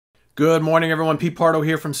Good morning, everyone. Pete Pardo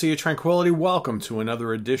here from Sea of Tranquility. Welcome to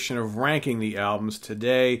another edition of Ranking the Albums.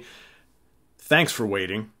 Today, thanks for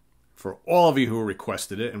waiting. For all of you who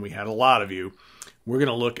requested it, and we had a lot of you, we're going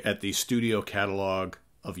to look at the studio catalog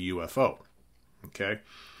of UFO. Okay?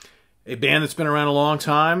 A band that's been around a long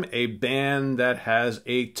time, a band that has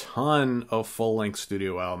a ton of full-length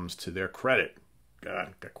studio albums to their credit.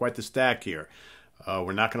 Got quite the stack here.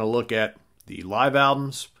 We're not going to look at the live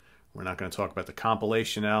albums. We're not going to talk about the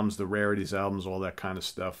compilation albums, the rarities albums, all that kind of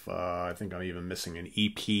stuff. I think I'm even missing an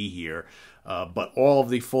EP here. But all of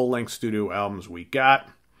the full-length studio albums we got.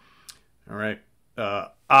 All right.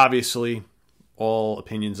 Obviously, all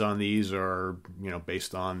opinions on these are,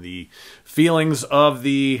 based on the feelings of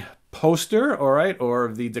the poster, all right, or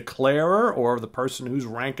of the declarer, or of the person who's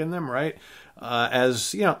ranking them, right?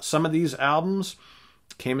 Some of these albums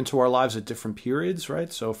came into our lives at different periods,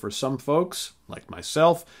 right? So for some folks, like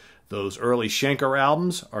myself, those early Schenker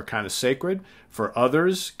albums are kind of sacred. For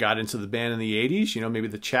others, got into the band in the 80s, maybe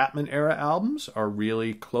the Chapman era albums are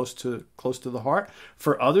really close to the heart.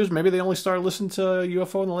 For others, maybe they only started listening to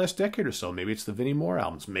UFO in the last decade or so. Maybe it's the Vinnie Moore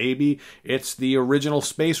albums. Maybe it's the original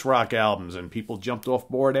space rock albums and people jumped off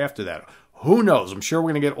board after that. Who knows? I'm sure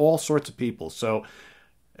we're going to get all sorts of people. So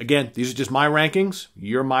again, these are just my rankings.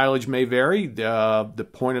 Your mileage may vary. The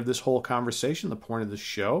point of this whole conversation, the point of this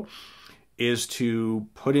show, is to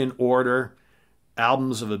put in order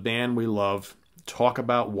albums of a band we love, talk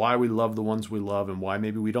about why we love the ones we love and why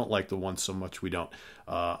maybe we don't like the ones so much we don't.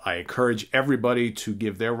 I encourage everybody to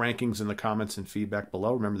give their rankings in the comments and feedback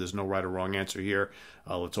below. Remember, there's no right or wrong answer here.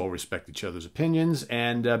 Let's all respect each other's opinions,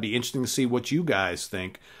 and be interesting to see what you guys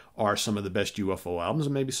think are some of the best UFO albums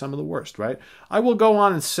and maybe some of the worst, right? I will go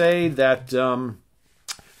on and say that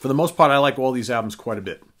for the most part, I like all these albums quite a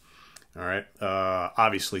bit. All right.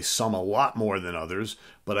 Obviously, some a lot more than others,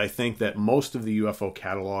 but I think that most of the UFO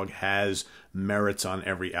catalog has merits on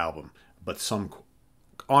every album, but some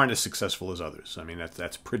aren't as successful as others. I mean,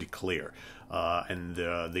 that's pretty clear. And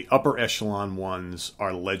the upper echelon ones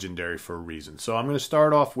are legendary for a reason. So I'm going to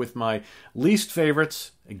start off with my least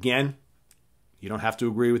favorites. Again, you don't have to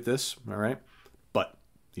agree with this, all right? But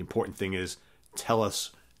the important thing is tell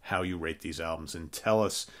us how you rate these albums and tell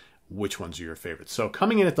us which ones are your favorites. So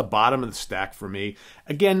coming in at the bottom of the stack for me,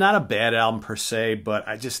 again, not a bad album per se, but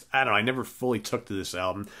I don't know, I never fully took to this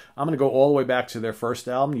album. I'm going to go all the way back to their first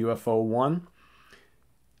album, UFO 1.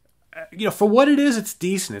 For what it is, it's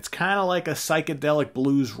decent. It's kind of like a psychedelic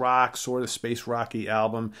blues rock, sort of space rocky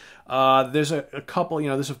album. There's a couple,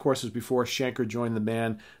 this of course is before Schenker joined the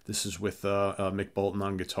band. This is with Mick Bolton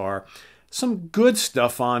on guitar. Some good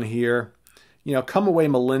stuff on here. Come Away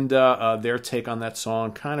Melinda, their take on that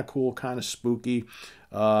song, kind of cool, kind of spooky.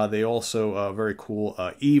 They also, very cool,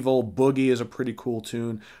 Evil, Boogie is a pretty cool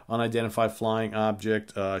tune, Unidentified Flying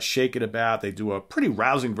Object, Shake It About, they do a pretty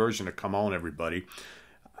rousing version of Come On Everybody.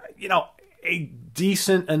 A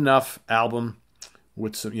decent enough album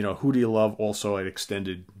with some, Who Do You Love, also an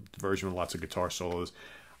extended version with lots of guitar solos.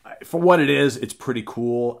 For what it is, it's pretty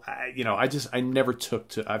cool. I never took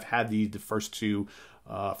to, I've had the first two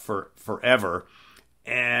for forever,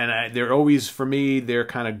 and they're always, for me, they're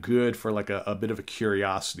kind of good for like a bit of a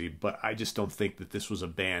curiosity, but I just don't think that this was a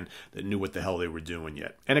band that knew what the hell they were doing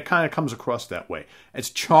yet, and it kind of comes across that way. It's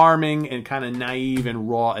charming and kind of naive and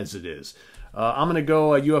raw as it is. I'm going to go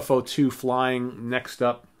UFO 2 Flying next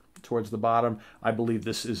up towards the bottom. I believe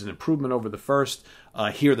this is an improvement over the first.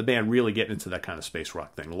 Here the band really getting into that kind of space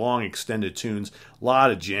rock thing. Long extended tunes, a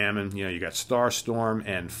lot of jamming. You got Starstorm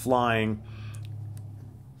and Flying.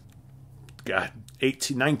 Got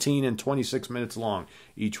 19 and 26 minutes long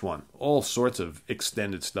each one. All sorts of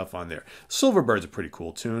extended stuff on there. Silverbird's a pretty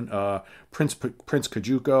cool tune. Prince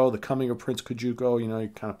Kajuko, The Coming of Prince Kajuko, you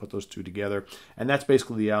kind of put those two together. And that's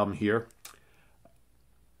basically the album here.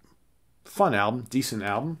 Fun album, decent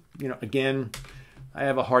album. Again, I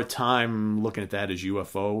have a hard time looking at that as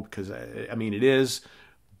UFO because, I mean, it is,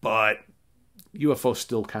 but UFO's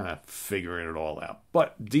still kind of figuring it all out.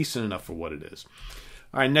 But decent enough for what it is.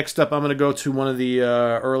 All right, next up, I'm going to go to one of the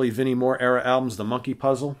early Vinnie Moore era albums, The Monkey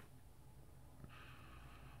Puzzle.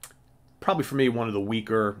 Probably for me, one of the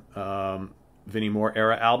weaker Vinnie Moore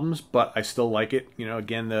era albums, but I still like it.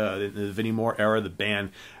 Again, the Vinnie Moore era, the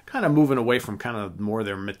band kind of moving away from kind of more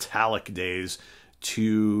their metallic days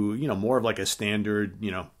to, more of like a standard,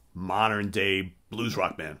 modern day blues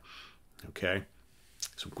rock band. Okay.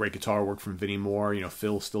 Some great guitar work from Vinnie Moore.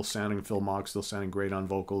 Phil Mogg still sounding great on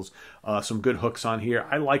vocals. Some good hooks on here.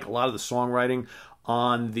 I like a lot of the songwriting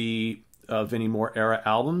on the Vinnie Moore era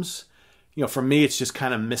albums. For me, it's just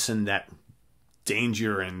kind of missing that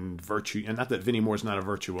danger and virtue, and not that Vinnie Moore's not a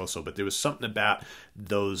virtuoso, but there was something about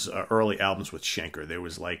those early albums with Schenker. There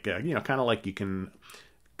was like, you know, kind of like you can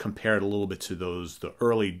compare it a little bit to the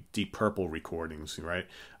early Deep Purple recordings, right,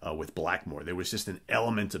 with Blackmore. There was just an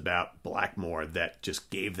element about Blackmore that just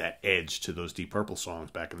gave that edge to those Deep Purple songs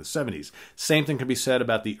back in the 70s. Same thing can be said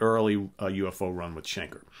about the early UFO run with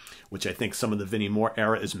Schenker, which I think some of the Vinnie Moore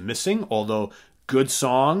era is missing, although good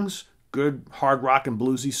songs, good hard rock and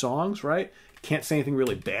bluesy songs, right? Can't say anything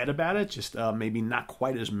really bad about it, just maybe not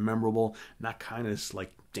quite as memorable, not kind of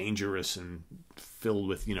like dangerous and filled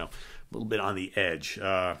with, you know, a little bit on the edge.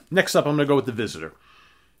 Next up, I'm going to go with The Visitor.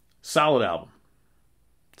 Solid album.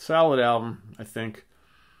 Solid album, I think.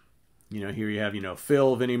 You know, here you have, you know,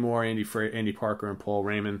 Phil, Vinnie Moore, Andy Parker, and Paul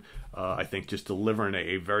Raymond. I think just delivering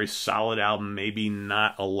a very solid album. Maybe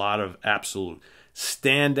not a lot of absolute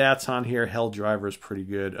standouts on here. Hell Driver is pretty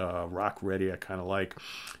good. Rock Ready I kind of like.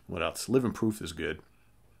 What else? Living Proof is good.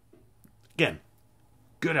 Again,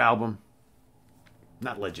 good album.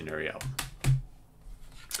 Not legendary album.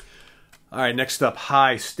 All right, next up,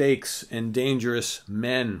 High Stakes and Dangerous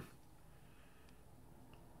Men.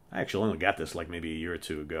 I actually only got this like maybe a year or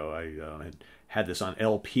two ago. I had this on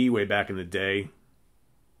LP way back in the day.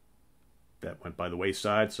 That went by the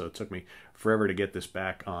wayside, so it took me forever to get this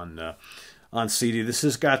back on CD. This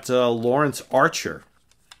has got Lawrence Archer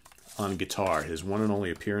on guitar, his one and only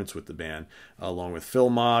appearance with the band, along with Phil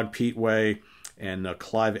Mogg, Pete Way, and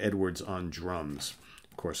Clive Edwards on drums.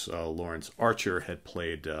 Of course, Lawrence Archer had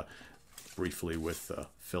played briefly with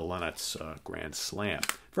Phil Lynot's Grand Slam.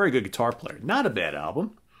 Very good guitar player. Not a bad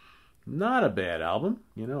album. Not a bad album,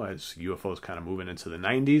 you know, as UFO's kind of moving into the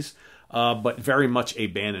 90s, but very much a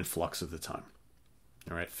band in flux at the time.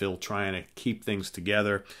 All right, Phil trying to keep things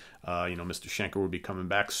together. You know, Mr. Schenker will be coming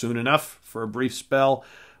back soon enough for a brief spell,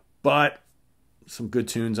 but some good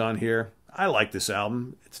tunes on here. I like this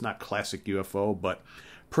album. It's not classic UFO, but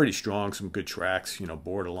pretty strong. Some good tracks, you know,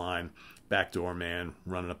 Borderline, Backdoor Man,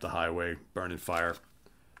 Running Up the Highway, Burning Fire.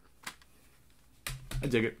 I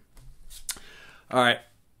dig it. All right.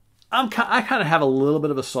 I kind of have a little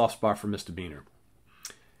bit of a soft spot for Mr. Beener.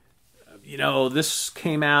 You know, this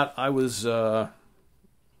came out, I was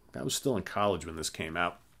still in college when this came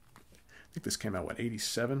out. I think this came out, what,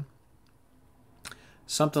 87?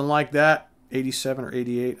 Something like that. 87 or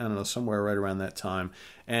 88, I don't know, somewhere right around that time.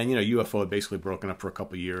 And, you know, UFO had basically broken up for a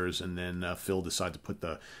couple of years, and then Phil decided to put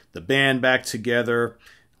the band back together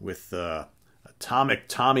with Atomic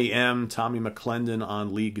Tommy M, Tommy McClendon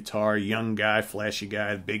on lead guitar, young guy, flashy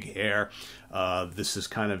guy, big hair. This is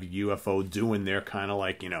kind of UFO doing their kind of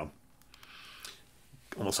like, you know,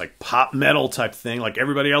 almost like pop metal type thing, like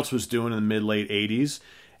everybody else was doing in the mid-late 80s.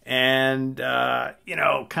 And, you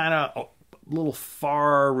know, kind of a little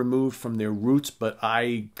far removed from their roots, but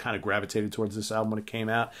I kind of gravitated towards this album when it came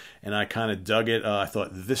out, and I kind of dug it. I thought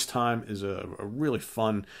This Time is a really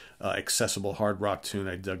fun, accessible hard rock tune.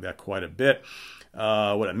 I dug that quite a bit.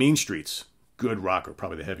 Mean Streets, good rocker,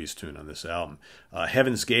 probably the heaviest tune on this album.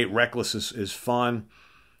 Heaven's Gate, Reckless is fun.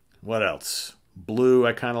 What else? Blue,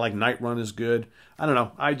 I kind of like. Night Run is good. I don't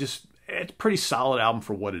know. It's a pretty solid album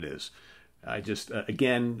for what it is. I just,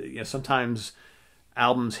 again, you know, sometimes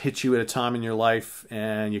albums hit you at a time in your life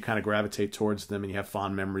and you kind of gravitate towards them and you have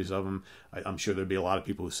fond memories of them. I'm sure there'd be a lot of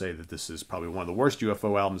people who say that this is probably one of the worst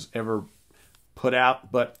UFO albums ever put out,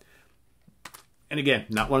 and again,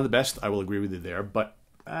 not one of the best. I will agree with you there, but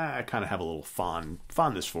I kind of have a little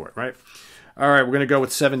fondness for it, right? All right, we're going to go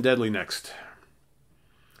with Seven Deadly next.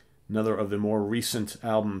 Another of the more recent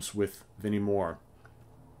albums with Vinnie Moore.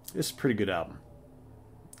 This is a pretty good album.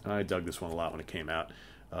 I dug this one a lot when it came out.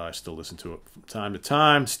 I still listen to it from time to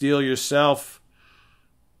time. Steal Yourself.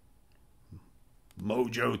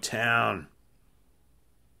 Mojo Town.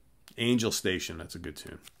 Angel Station. That's a good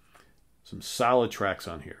tune. Some solid tracks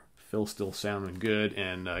on here. Phil still sounding good.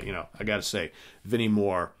 And, you know, I got to say, Vinnie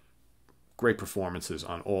Moore, great performances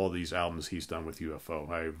on all these albums he's done with UFO.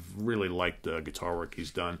 I really liked the guitar work he's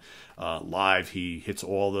done. Live, he hits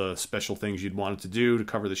all the special things you'd want him to do to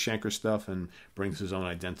cover the Schenker stuff and brings his own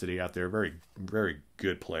identity out there. Very, very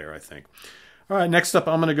good player, I think. All right, next up,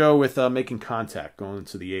 I'm going to go with Making Contact, going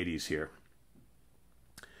into the 80s here.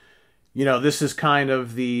 You know, this is kind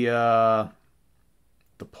of the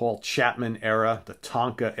Paul Chapman era, the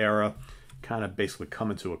Tonka era, kind of basically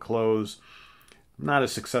coming to a close. Not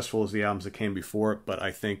as successful as the albums that came before it, but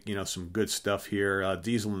I think, you know, some good stuff here.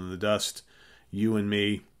 Diesel in the Dust, You and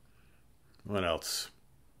Me. What else?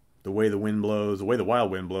 The Way the Wind Blows, The Way the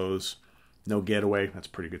Wild Wind Blows. No Getaway, that's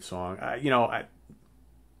a pretty good song.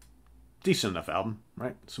 Decent enough album,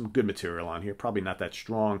 right? Some good material on here. Probably not that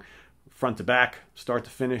strong front to back, start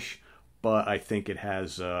to finish, but I think it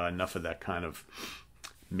has enough of that kind of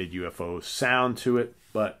mid-UFO sound to it.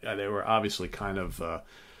 But they were obviously kind of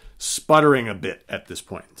sputtering a bit at this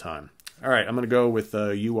point in time. All right, I'm going to go with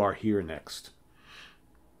You Are Here next.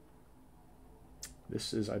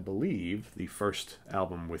 This is, I believe, the first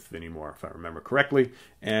album with Vinnie Moore, if I remember correctly.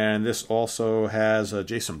 And this also has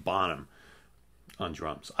Jason Bonham on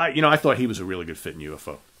drums. I thought he was a really good fit in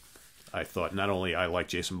UFO. I thought not only I like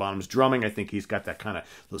Jason Bonham's drumming, I think he's got that kind of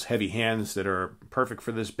those heavy hands that are perfect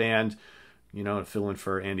for this band, to fill in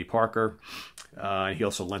for Andy Parker. He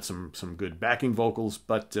also lent some good backing vocals,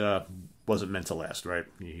 but wasn't meant to last, right?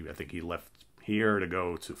 I think he left here to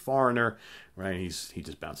go to Foreigner, right? He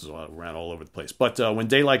just bounces around all over the place. But When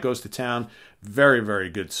Daylight Goes to Town, very, very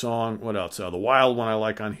good song. What else? The Wild one I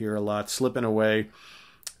like on here a lot. Slipping Away.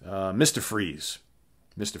 Mr. Freeze.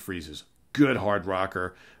 Mr. Freeze is good hard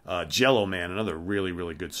rocker. Jello Man, another really,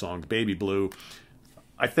 really good song. Baby Blue.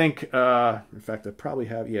 I think, in fact, I probably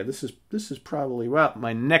have, this is probably,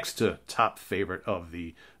 my next to top favorite of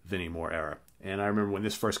the Vinnie Moore era. And I remember when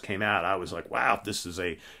this first came out, I was like, wow, this is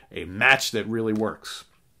a match that really works.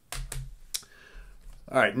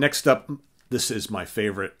 All right, next up, this is my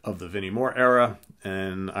favorite of the Vinnie Moore era,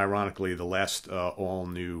 and ironically, the last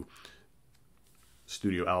all-new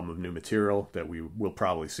studio album of new material that we will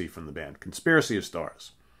probably see from the band. Conspiracy of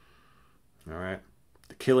Stars. All right.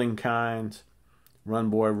 The Killing Kind,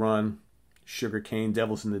 Run Boy Run, Sugar Cane,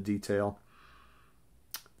 Devil's in the Detail,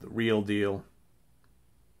 The Real Deal,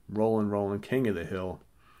 Rollin' Rollin', King of the Hill.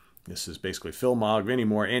 This is basically Phil Mogg, Vinnie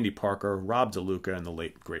Moore, Andy Parker, Rob DeLuca, and the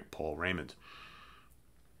late, great Paul Raymond.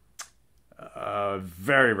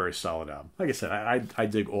 Very, very solid album. Like I said, I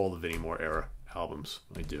dig all the Vinnie Moore era albums.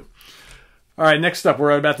 I do. All right, next up,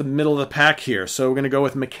 we're at about the middle of the pack here. So we're going to go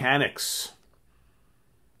with Mechanics.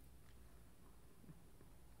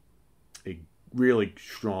 A really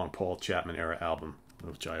strong Paul Chapman era album,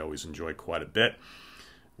 which I always enjoy quite a bit.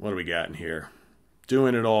 What do we got in here?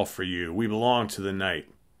 Doing It All For You, We Belong to the Night,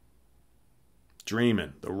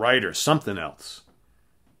 Dreamin', The Writer, Something Else.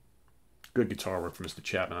 Good guitar work from Mr.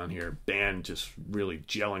 Chapman on here. Band just really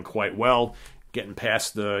gelling quite well. Getting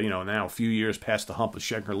past the, now a few years past the hump of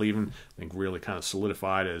Schenker leaving. I think really kind of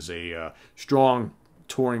solidified as a strong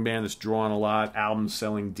touring band that's drawing a lot. Albums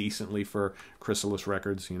selling decently for Chrysalis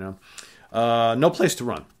Records, No Place to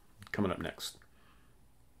Run, coming up next.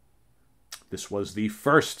 This was the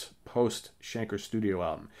first post-Schenker studio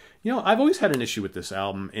album. I've always had an issue with this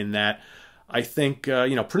album in that I think,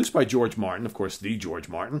 produced by George Martin, of course, the George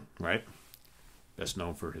Martin, right? Best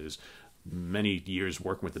known for his many years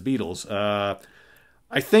working with the Beatles.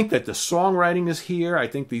 I think that the songwriting is here. I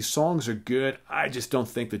think these songs are good. I just don't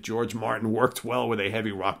think that George Martin worked well with a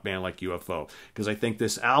heavy rock band like UFO. Because I think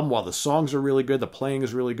this album, while the songs are really good, the playing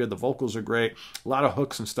is really good, the vocals are great, a lot of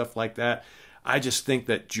hooks and stuff like that, I just think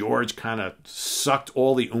that George kind of sucked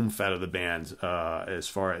all the oomph out of the band as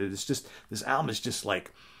far as it's just, this album is just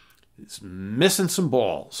like, it's missing some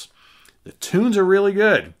balls. The tunes are really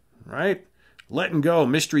good, right? Letting Go,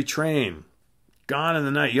 Mystery Train, Gone in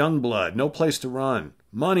the Night, Youngblood, No Place to Run,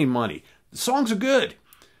 Money, Money. The songs are good.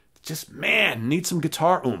 Just, man, need some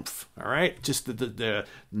guitar oomph, all right? Just the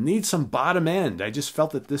need some bottom end. I just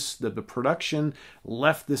felt that the production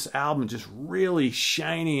left this album just really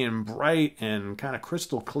shiny and bright and kind of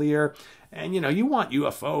crystal clear. And, you want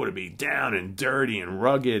UFO to be down and dirty and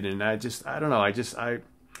rugged. And I don't know.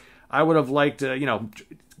 I would have liked,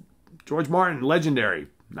 George Martin, legendary.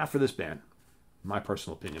 Not for this band. My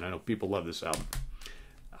personal opinion. I know people love this album.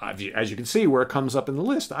 As you can see where it comes up in the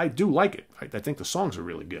list, I do like it. I think the songs are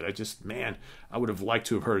really good. I would have liked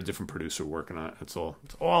to have heard a different producer working on it. That's all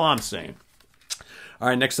I'm saying. All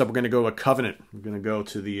right, next up we're going to go with Covenant. We're going to go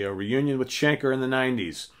to the reunion with Schenker in the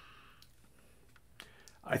 90s.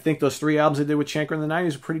 I think those three albums they did with Schenker in the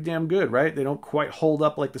 90s are pretty damn good, right? They don't quite hold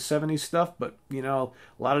up like the 70s stuff, but, a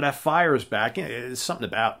lot of that fire is back. There's something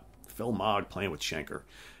about Phil Mogg playing with Schenker.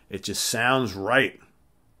 It just sounds right.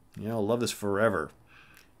 Love This Forever.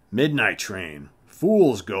 Midnight Train,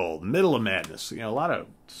 Fool's Gold, Middle of Madness. A lot of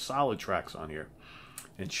solid tracks on here.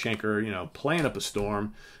 And Schenker, playing up a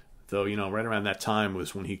storm. Though, right around that time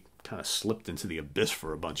was when he kind of slipped into the abyss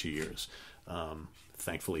for a bunch of years.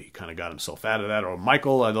 Thankfully, he kind of got himself out of that. Or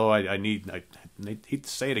Michael, although I hate to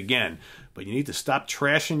say it again, but you need to stop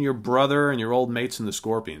trashing your brother and your old mates in the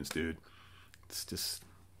Scorpions, dude. It's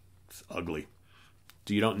ugly.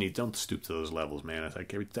 Don't stoop to those levels, man. It's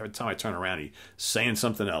like every time I turn around, he's saying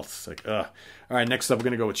something else. It's like, ugh. All right, next up, we're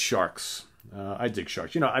going to go with Sharks. I dig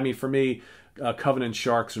Sharks. For me, Covenant,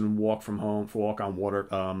 Sharks, and Walk on Water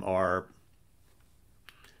are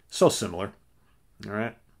so similar. All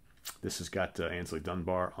right? This has got Ainsley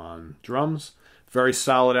Dunbar on drums. Very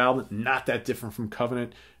solid album. Not that different from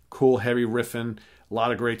Covenant. Cool, heavy riffing. A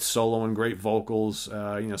lot of great solo and great vocals.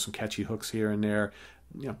 Some catchy hooks here and there.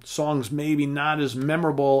 Songs maybe not as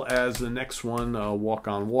memorable as the next one, Walk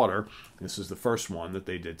on Water. This is the first one that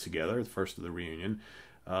they did together, the first of the reunion.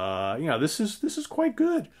 This is quite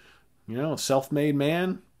good. Self-made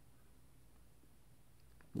man.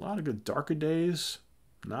 A lot of good Darker Days.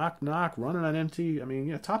 Knock, Knock, Running on Empty. I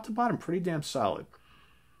mean, top to bottom, pretty damn solid.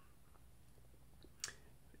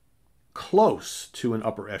 Close to an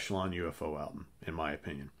upper echelon UFO album, in my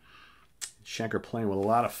opinion. Schenker playing with a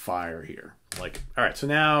lot of fire here. All right, so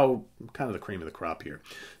now kind of the cream of the crop here.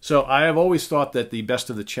 So I have always thought that the best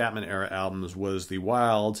of the Chapman era albums was The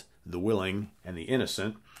Wild, The Willing, and The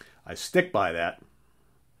Innocent. I stick by that.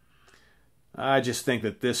 I just think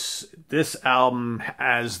that this album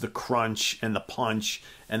has the crunch and the punch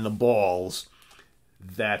and the balls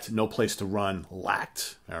that No Place to Run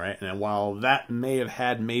lacked. All right, and while that may have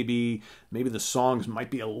had maybe the songs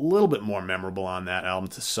might be a little bit more memorable on that album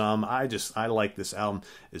to some, I like this album.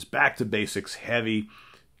 It's back to basics, heavy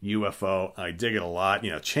UFO. I dig it a lot.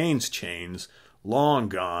 Chains, Long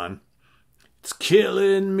Gone. It's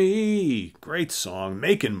Killing Me. Great song.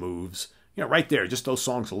 Making Moves. Right there, just those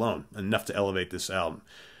songs alone, enough to elevate this album.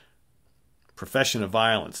 Profession of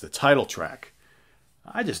Violence, the title track.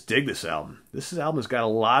 I just dig this album. This album has got a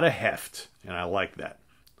lot of heft, and I like that.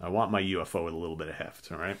 I want my UFO with a little bit of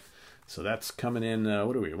heft, all right? So that's coming in,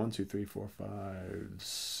 what are we, 1, 2, 3, 4, 5,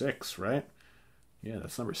 6, right? Yeah,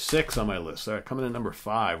 that's number 6 on my list. All right, coming in number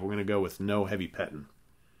 5, we're going to go with No Heavy Pettin'.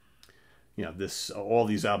 All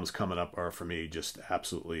these albums coming up are, for me, just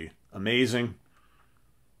absolutely amazing.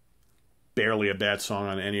 Barely a bad song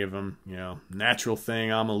on any of them. Natural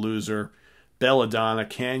Thing, I'm a Loser. Belladonna,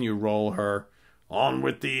 Can You Roll Her? On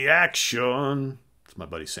with the Action. It's my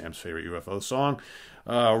buddy Sam's favorite UFO song.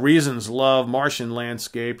 Reasons, Love, Martian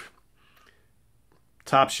Landscape.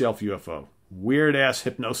 Top Shelf UFO. Weird ass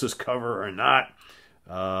Hypnosis cover or not.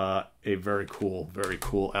 A very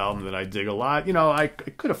cool album that I dig a lot. I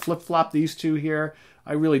could have flip-flopped these two here.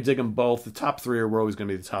 I really dig them both. The top 3 are always going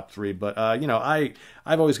to be the top 3. But,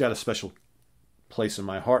 I've always got a special place in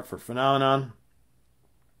my heart for Phenomenon.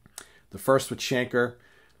 The first with Schenker.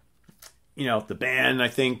 The band, I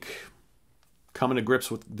think, coming to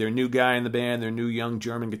grips with their new guy in the band, their new young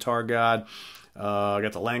German guitar god.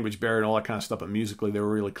 Got the language barrier and all that kind of stuff, but musically they were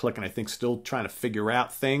really clicking. I think still trying to figure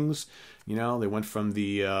out things. They went from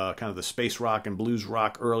the kind of the space rock and blues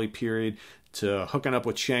rock early period to hooking up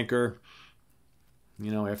with Schenker.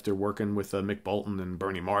 After working with Mick Bolton and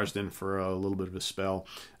Bernie Marsden for a little bit of a spell,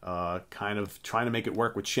 kind of trying to make it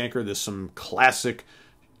work with Schenker. There's some classic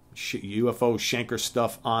UFO Schenker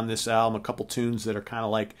stuff on this album. A couple tunes that are kind of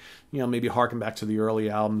like, maybe harken back to the early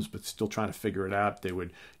albums, but still trying to figure it out. They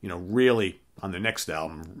would, really, on the next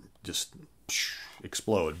album, just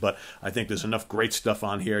explode. But I think there's enough great stuff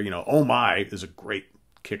on here. Oh My is a great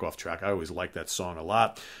kickoff track. I always like that song a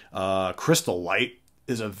lot. Crystal Light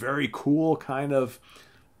is a very cool kind of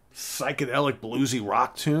psychedelic bluesy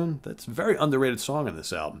rock tune. That's a very underrated song on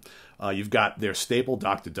this album. You've got their staple,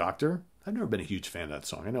 Doctor Doctor. I've never been a huge fan of that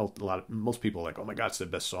song. I know most people are like, oh my God, it's their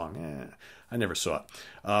best song. I never saw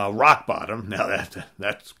it. Rock Bottom. Now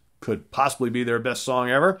that could possibly be their best song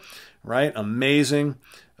ever, right? Amazing.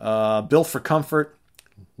 Built for Comfort.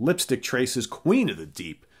 Lipstick Traces. Queen of the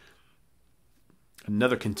Deep.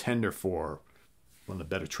 Another contender for one of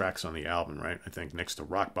the better tracks on the album, right? I think next to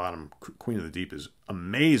Rock Bottom, Queen of the Deep is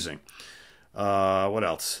amazing. What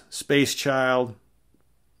else? Space Child.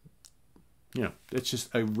 It's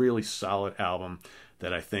just a really solid album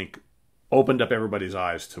that I think opened up everybody's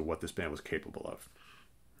eyes to what this band was capable of.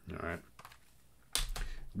 All right.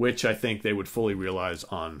 Which I think they would fully realize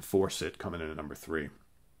on Force It coming in at number 3.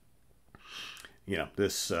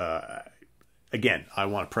 This, again, I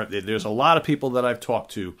want to there's a lot of people that I've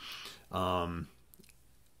talked to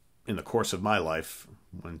in the course of my life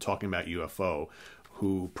when talking about UFO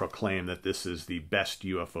who proclaim that this is the best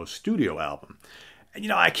UFO studio album. And,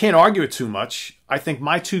 I can't argue it too much. I think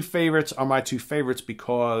my 2 favorites are my 2 favorites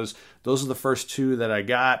because those are the first 2 that I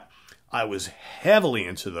got. I was heavily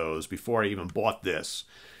into those before I even bought this.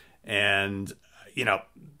 And,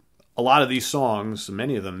 a lot of these songs,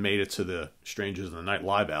 many of them made it to the Strangers in the Night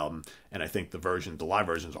live album. And I think the live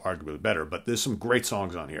versions are arguably better. But there's some great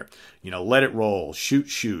songs on here. Let It Roll, Shoot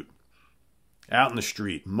Shoot, Out in the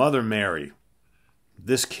Street, Mother Mary,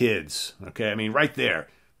 This Kid's. Okay, I mean, right there.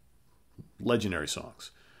 Legendary songs.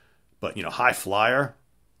 But, High Flyer,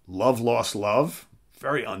 Love Lost Love,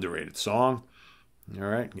 very underrated song. All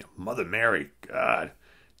right. Mother Mary, God.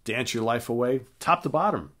 Dance Your Life Away. Top to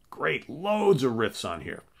bottom. great. Loads of riffs on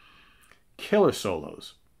here. Killer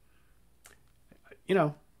solos. You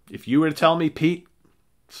know, if you were to tell me, Pete,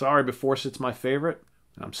 sorry, but Fawcett's my favorite,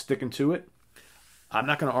 and I'm sticking to it, I'm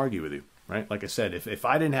not going to argue with you, right? Like I said, if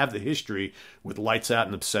I didn't have the history with Lights Out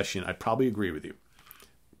and Obsession, I'd probably agree with you.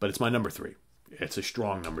 But it's my number 3. It's a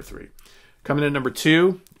strong number 3. Coming in number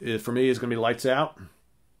 2, for me, is going to be Lights Out.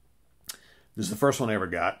 This is the first one I ever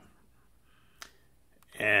got.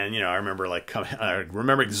 And, you know, I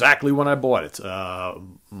remember exactly when I bought it.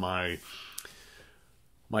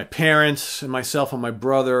 My parents and myself and my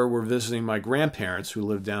brother were visiting my grandparents who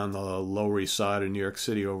lived down the Lower East Side of New York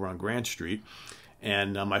City over on Grant Street.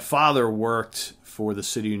 And my father worked for the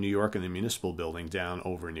city of New York in the municipal building down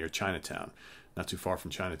over near Chinatown, not too far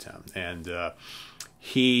from Chinatown. And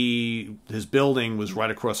his building was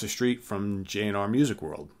right across the street from J&R Music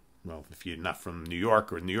World. Well, if you're not from New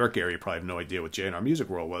York or the New York area, you probably have no idea what J&R Music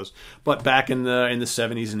World was. But back in the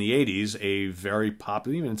 70s and the 80s, a very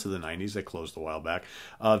popular, even into the 90s, they closed a while back,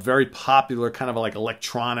 a very popular kind of like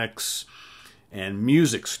electronics and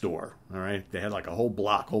music store. All right, they had like a whole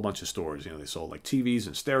block, whole bunch of stores. You know, they sold like TVs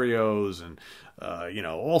and stereos and you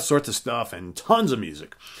know, all sorts of stuff and tons of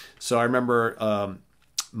music. So I remember.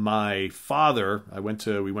 My father, we went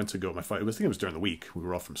to go, I think it was during the week. We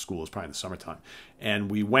were off from school. It was probably in the summertime. And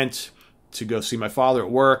we went to go see my father at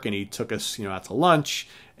work, and he took us, you know, out to lunch.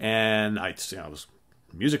 And I was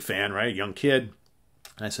a music fan, right? Young kid.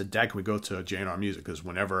 And I said, Dad, can we go to J&R Music? Because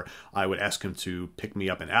whenever I would ask him to pick me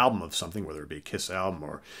up an album of something, whether it be a Kiss album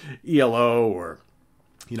or ELO or,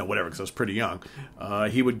 you know, whatever, because I was pretty young,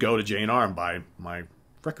 he would go to J&R and buy my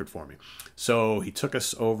record for me. So he took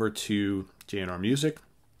us over to J&R Music.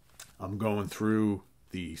 I'm going through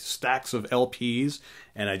the stacks of LPs,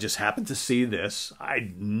 and I just happened to see this. I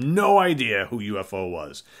had no idea who UFO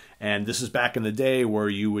was. And this is back in the day where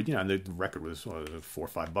you would, you know, the record was $4 or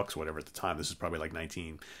 $5, whatever at the time. This is probably like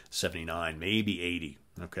 1979, maybe 80,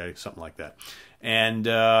 okay, something like that. And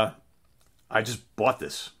I just bought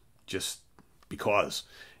this just because.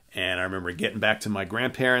 And I remember getting back to my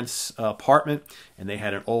grandparents' apartment, and they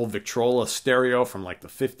had an old Victrola stereo from like the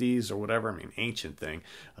 50s or whatever. I mean, ancient thing,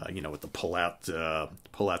 you know, with the pull-out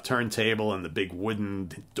turntable and the big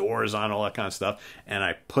wooden doors on, all that kind of stuff. And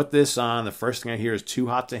I put this on. The first thing I hear is Too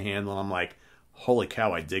Hot to Handle. I'm like, holy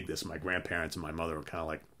cow, I dig this. My grandparents and my mother were kind of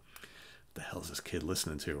like, what the hell is this kid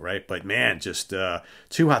listening to, right? But man, just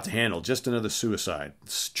Too Hot to Handle, just another suicide.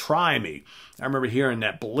 Try Me. I remember hearing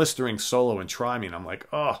that blistering solo in Try Me, and I'm like,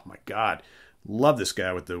 oh my God, love this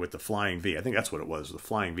guy with the Flying V. I think that's what it was, the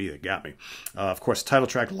Flying V that got me. Of course, title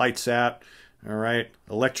track Lights Out. All right,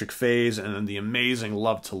 Electric Phase, and then the amazing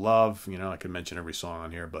Love to Love. You know, I could mention every song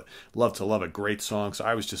on here, but Love to Love, a great song. So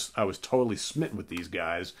I was totally smitten with these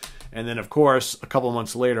guys. And then, of course, a couple of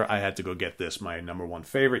months later, I had to go get this, my number 1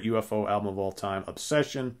 favorite UFO album of all time,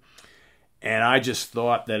 Obsession. And I just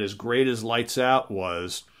thought that as great as Lights Out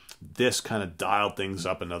was, this kind of dialed things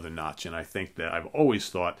up another notch. And I think that I've always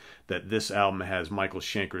thought that this album has Michael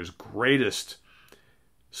Schenker's greatest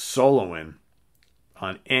soloing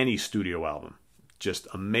on any studio album. Just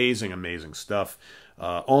amazing, amazing stuff.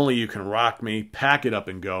 Only You Can Rock Me, Pack It Up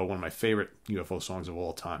and Go, one of my favorite UFO songs of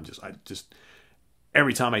all time.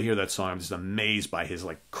 Every time I hear that song, I'm just amazed by his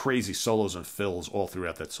like crazy solos and fills all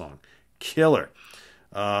throughout that song. Killer.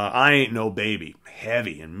 I Ain't No Baby,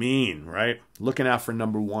 heavy and mean, right? Looking Out for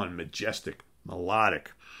Number 1, majestic,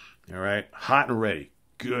 melodic. All right, Hot and Ready,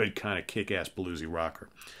 good kind of kick-ass bluesy rocker.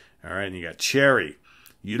 All right, and you got Cherry,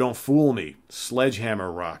 You Don't Fool Me,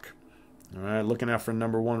 sledgehammer rock. All right, Looking Out for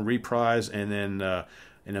Number 1, reprise, and then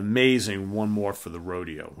an amazing One More for the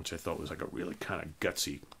Rodeo, which I thought was like a really kind of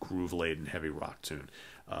gutsy, groove-laden, heavy rock tune.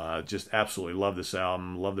 Just absolutely love this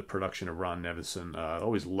album. Love the production of Ron Nevison.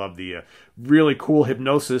 Always loved the really cool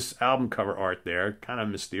Hypnosis album cover art there. Kind of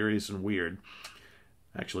mysterious and weird.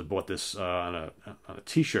 I actually bought this on a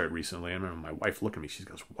T-shirt recently. I remember my wife looking at me. She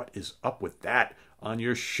goes, "What is up with that on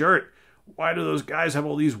your shirt? Why do those guys have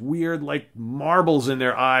all these weird, like, marbles in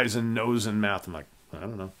their eyes and nose and mouth?" I'm like, I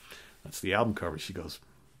don't know. That's the album cover. She goes,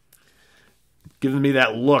 giving me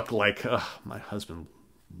that look like, my husband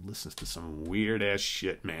listens to some weird-ass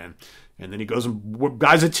shit, man. And then he goes and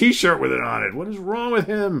buys a T-shirt with it on it. What is wrong with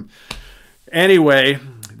him? Anyway,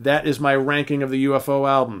 that is my ranking of the UFO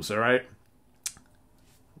albums, all right?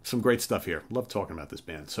 Some great stuff here. Love talking about this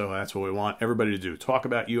band. So that's what we want everybody to do. Talk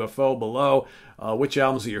about UFO below. Which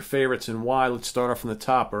albums are your favorites and why? Let's start off from the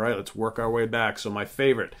top, all right? Let's work our way back. So my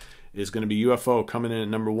favorite is going to be UFO, coming in at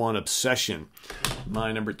number 1, Obsession.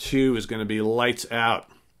 My number 2 is going to be Lights Out.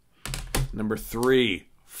 Number 3,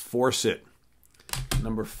 Force It.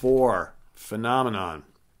 Number 4, Phenomenon.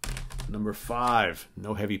 Number 5,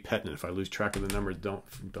 no heavy petting. If I lose track of the number, don't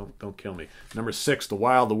kill me. Number 6, the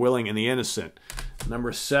wild, the willing, and the innocent.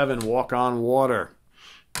 Number 7, walk on water.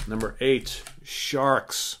 Number 8,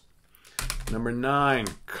 sharks. Number 9,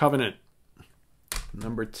 covenant.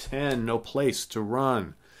 Number 10, no place to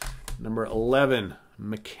run. Number 11,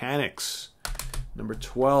 mechanics. Number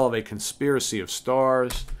 12, a conspiracy of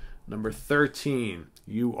stars. Number 13,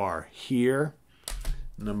 you are here.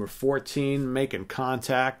 Number 14, making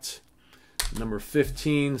contact. Number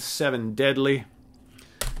 15, 7 deadly.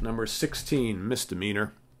 Number 16,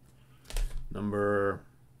 misdemeanor. Number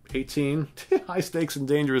 18, high stakes and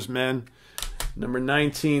dangerous men. Number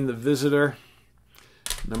 19, the visitor.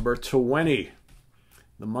 Number 20,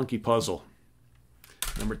 the monkey puzzle.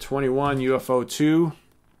 Number 21, UFO 2.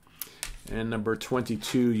 And number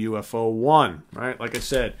 22, UFO 1. Right? Like I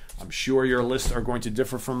said, I'm sure your lists are going to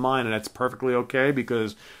differ from mine, and that's perfectly okay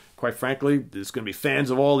because, quite frankly, there's going to be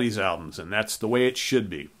fans of all these albums, and that's the way it should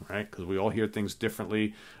be, right? Because we all hear things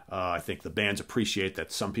differently. I think the bands appreciate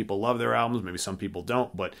that some people love their albums, maybe some people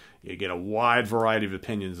don't, but you get a wide variety of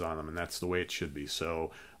opinions on them, and that's the way it should be.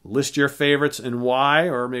 So list your favorites and why,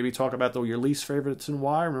 or maybe talk about your least favorites and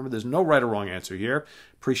why. Remember, there's no right or wrong answer here.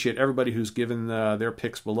 Appreciate everybody who's given their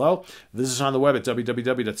picks below. Visit us on the web at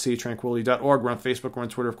www.seatranquility.org. We're on Facebook, we're on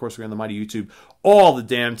Twitter, of course, we're on the mighty YouTube all the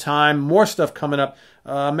damn time. More stuff coming up.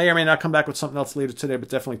 May or may not come back with something else later today, but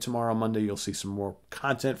definitely tomorrow, Monday, you'll see some more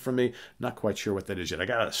content from me. Not quite sure what that is yet. I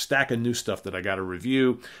got a stack of new stuff that I got to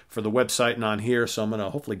review for the website and on here, so I'm going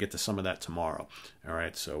to hopefully get to some of that tomorrow. All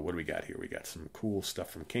right, so what do we got here? We got some cool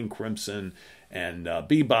stuff from King Crimson and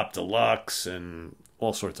Bebop Deluxe and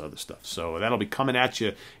all sorts of other stuff. So that'll be coming at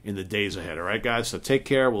you in the days ahead. All right, guys? So take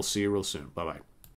care. We'll see you real soon. Bye-bye.